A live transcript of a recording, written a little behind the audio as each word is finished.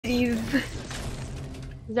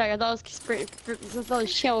Zach, I thought it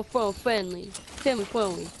was channel phone friendly. Family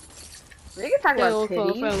friendly. We can talk about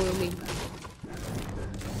Phone titties. friendly with me.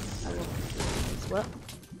 What?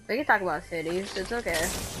 We can talk about titties. It's okay.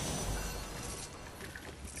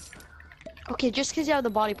 Okay, just because you have the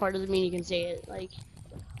body part doesn't mean you can say it. Like,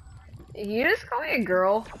 You just call me a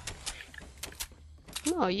girl.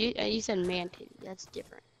 no, you said man titty. That's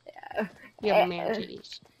different. Yeah. You have man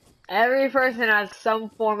titties. Every person has some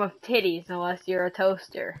form of titties unless you're a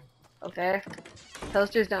toaster. Okay?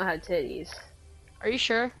 Toasters don't have titties. Are you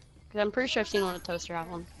sure? Because I'm pretty sure I've seen one of toaster have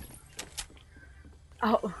one.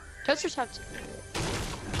 Oh. Toasters have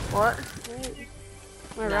What? Right.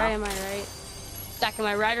 Am I No. right? Am I right? Zach, am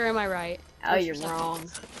I right or am I right? Oh, you're Toasters have wrong.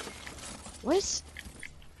 titties. What is?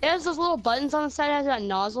 It has those little buttons on the side. It has that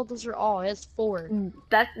nozzle. Those are all. It has 4.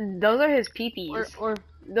 Those are his peepees. Or.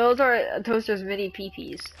 Those are a toaster's mini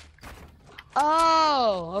peepees.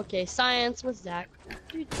 Oh, okay. Science with Zach.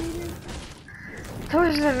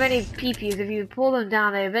 Toasters have many peepees. If you pull them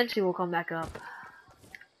down, they eventually will come back up.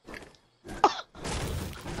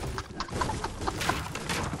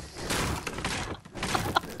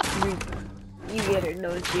 You get it,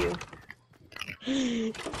 don't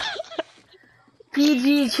you?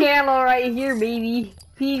 PG channel right here, baby.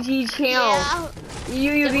 PG channel. Yeah.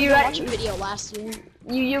 You Did be right. watch a video last year.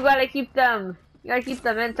 You gotta keep them. You gotta keep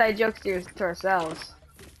them inside jokes to ourselves.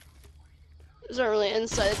 It's not really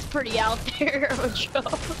inside. It's pretty out there of a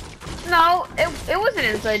joke. No, it was an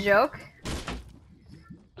inside joke.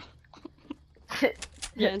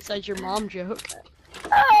 Yeah, inside your mom joke.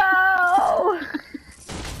 Oh!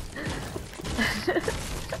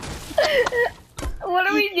 What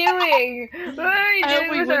are we doing? What are we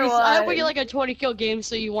doing with our I hope we lives? get like a 20 kill game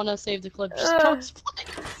so you want to save the clip. Just don't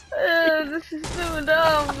explain. This is so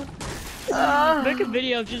dumb. Make a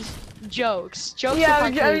video of just jokes. Jokes Yeah,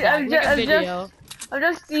 with Make a video. I'm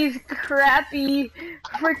just these crappy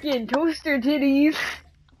freaking toaster titties.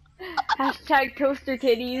 Hashtag toaster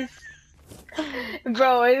titties.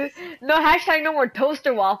 Bro, no hashtag no more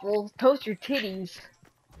toaster waffles. Toaster titties.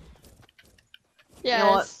 Yes. You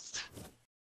know what?